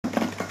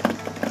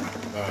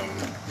I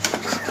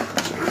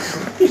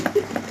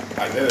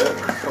did it.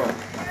 Fuck.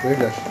 Where's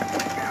that?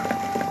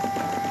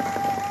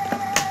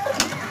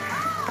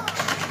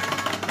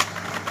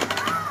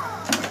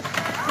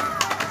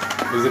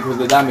 Is it because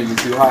the damage is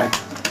too high?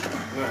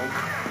 No.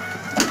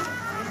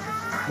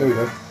 There we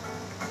go.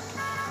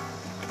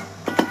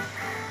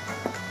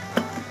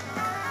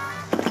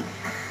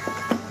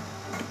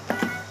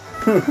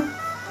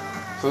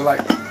 So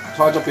like,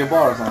 charge up your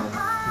bar or something? You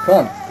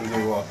can't. You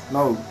do what?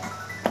 No.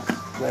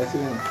 Player 2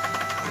 innit?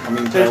 I mean,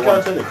 Change player 1.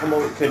 character, innit? Come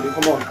on, Kendall,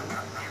 come on.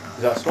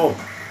 Is that Storm?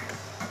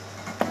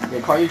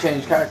 Yeah, can't you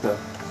change character?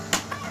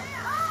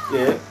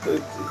 Yeah,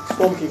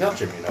 Storm can catch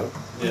him, you know.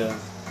 Yeah.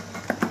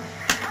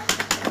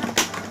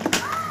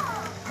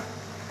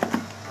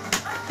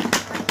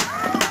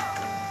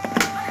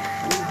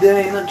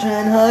 They ain't not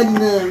trying hard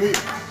enough.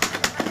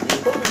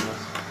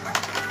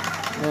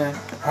 Yeah.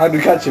 How do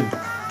we catch him?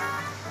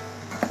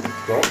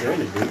 Got yeah,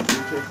 you do.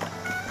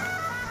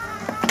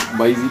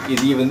 But is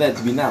he even there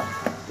to be nabbed?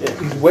 Yeah.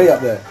 He's way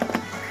up there.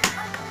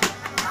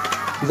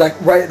 He's like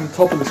right at the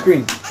top of the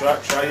screen.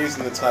 Try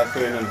using the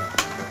typhoon and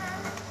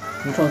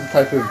Which one's the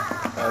typhoon?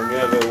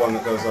 yeah, the one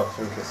that goes up. I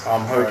think it's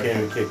Hurricane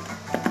and kick.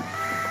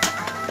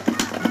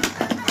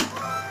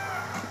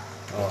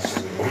 Oh,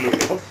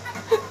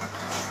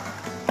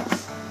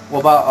 What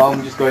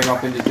about just going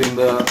up and just doing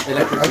the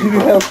electric How do you do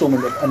super? Hailstorm how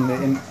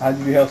do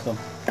you do Hailstorm?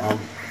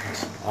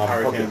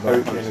 Hurricane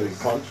Hurricane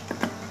punch.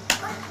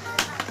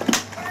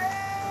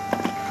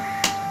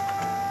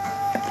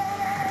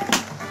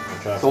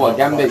 So what,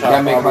 Gambit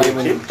can't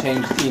even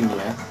change team,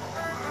 yeah?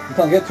 You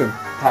can't get to him.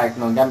 Tag,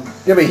 no, Gambit.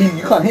 Yeah, but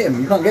you can't hit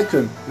him. You can't get to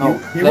him. No,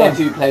 he player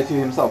runs. 2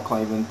 himself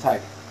can't even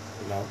tag.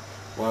 No.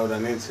 Why would I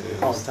need to?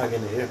 Can't tag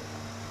in it here.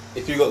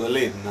 If you got the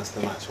lead, then that's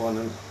the match one,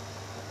 isn't it?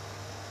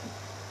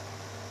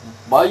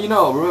 But you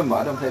know, remember,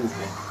 I don't play this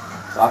game.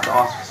 So I have to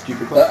ask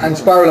stupid questions. And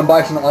Spiral and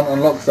Bison aren't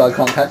unlocked, so I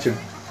can't catch him.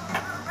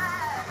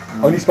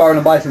 Only Spiral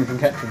and Bison can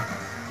catch him.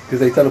 Because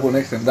they teleport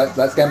next to him.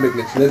 That's Gambit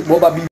glitch. What about